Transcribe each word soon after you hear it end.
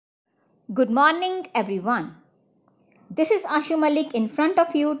Good morning, everyone. This is Ashu Malik in front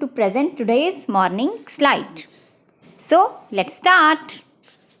of you to present today's morning slide. So, let's start.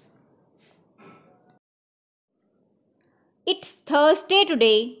 It's Thursday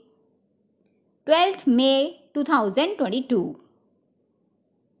today, 12th May 2022.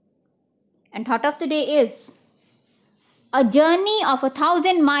 And thought of the day is a journey of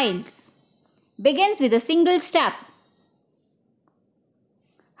 1,000 miles begins with a single step.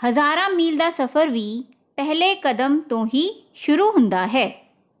 ਹਜ਼ਾਰਾਂ ਮੀਲ ਦਾ ਸਫ਼ਰ ਵੀ ਪਹਿਲੇ ਕਦਮ ਤੋਂ ਹੀ ਸ਼ੁਰੂ ਹੁੰਦਾ ਹੈ.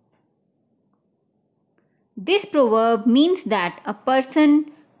 This proverb means that a person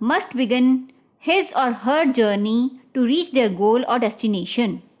must begin his or her journey to reach their goal or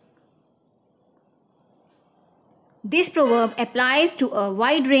destination. This proverb applies to a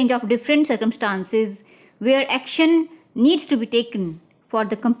wide range of different circumstances where action needs to be taken for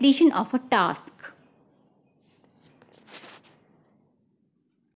the completion of a task.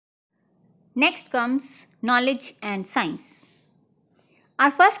 Next comes knowledge and science.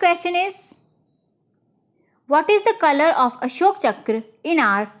 Our first question is, what is the color of Ashok Chakra in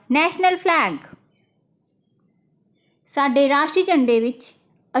our national flag? ਸਾਡੇ ਰਾਸ਼ਟਰੀ ਝੰਡੇ ਵਿੱਚ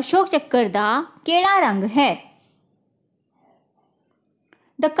ਅਸ਼ੋਕ ਚੱਕਰ ਦਾ ਕਿਹੜਾ ਰੰਗ ਹੈ?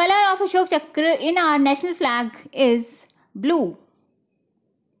 The color of Ashok Chakra in our national flag is blue.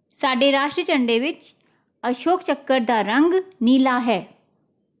 ਸਾਡੇ ਰਾਸ਼ਟਰੀ ਝੰਡੇ ਵਿੱਚ ਅਸ਼ੋਕ ਚੱਕਰ ਦਾ ਰੰਗ ਨੀਲਾ ਹੈ.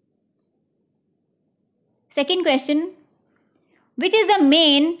 Second question, which is the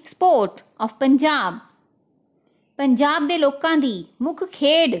main sport of Punjab? Punjab ਦੇ ਲੋਕਾਂ ਦੀ ਮੁੱਖ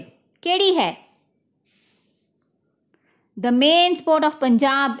ਖੇਡ ਕਿਹੜੀ ਹੈ? The main sport of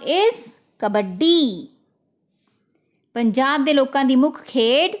Punjab is kabaddi. Punjab ਦੇ ਲੋਕਾਂ ਦੀ ਮੁੱਖ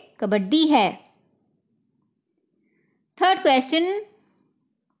ਖੇਡ ਕਬੱਡੀ ਹੈ. Third question,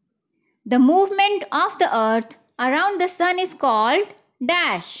 the movement of the earth around the sun is called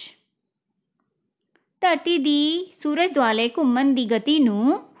dash. ਧਰਤੀ ਦੀ ਸੂਰਜ ਦੁਆਲੇ ਘੁੰਮਣ ਦੀ ਗਤੀ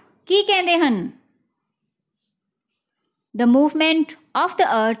ਨੂੰ ਕੀ ਕਹਿੰਦੇ ਹਨ? The movement of the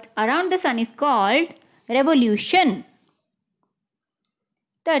earth around the sun is called revolution.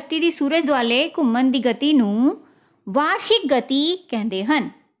 ਧਰਤੀ ਦੀ ਸੂਰਜ ਦੁਆਲੇ ਘੁੰਮਣ ਦੀ ਗਤੀ ਨੂੰ ਵਾਰਸ਼ਿਕ ਗਤੀ ਕਹਿੰਦੇ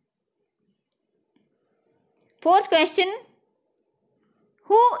ਹਨ. Fourth question,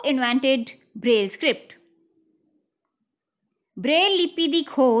 who invented Braille script? Braille ਲਿਪੀ ਦੀ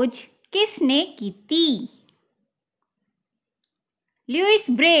ਖੋਜ ਕਿਸ ਨੇ ਕੀਤੀ? Louis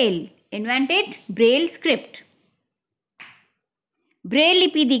Braille invented Braille script. Braille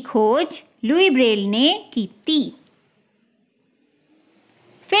ਲਿਪੀ ਦੀ ਖੋਜ ਲੂਈ ਬ੍ਰੇਲ ਨੇ ਕੀਤੀ.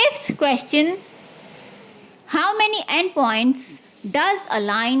 Fifth question, how many endpoints does a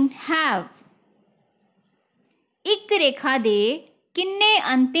line have? ਇੱਕ ਰੇਖਾ ਦੇ ਕਿੰਨੇ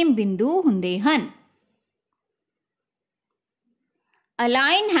ਅੰਤਿਮ ਬਿੰਦੂ ਹੁੰਦੇ ਹਨ? A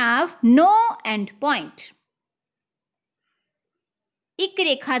line have no endpoint. ਇੱਕ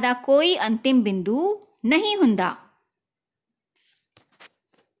ਰੇਖਾ ਦਾ ਕੋਈ ਅੰਤਿਮ ਬਿੰਦੂ ਨਹੀਂ ਹੁੰਦਾ.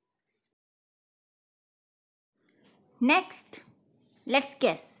 Next, let's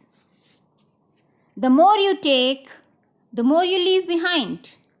guess. The more you take, the more you leave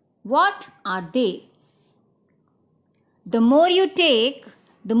behind. What are they? The more you take,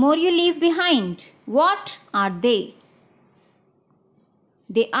 the more you leave behind. What are they?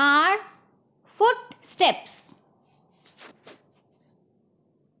 They are footsteps.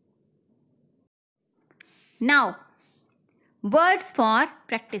 Now, words for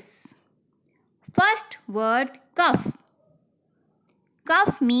practice. First word, cough.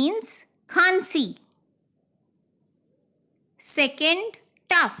 Cough means khansi. Second,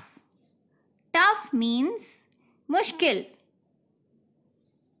 tough. Tough means mushkil.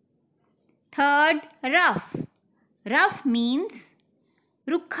 Third, rough. Rough means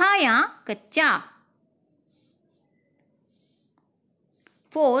रुखा या कच्चा.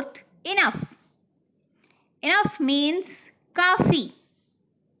 Fourth, enough. Enough means काफी.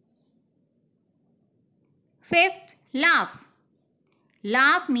 Fifth, laugh.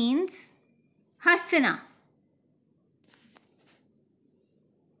 Laugh means हंसना.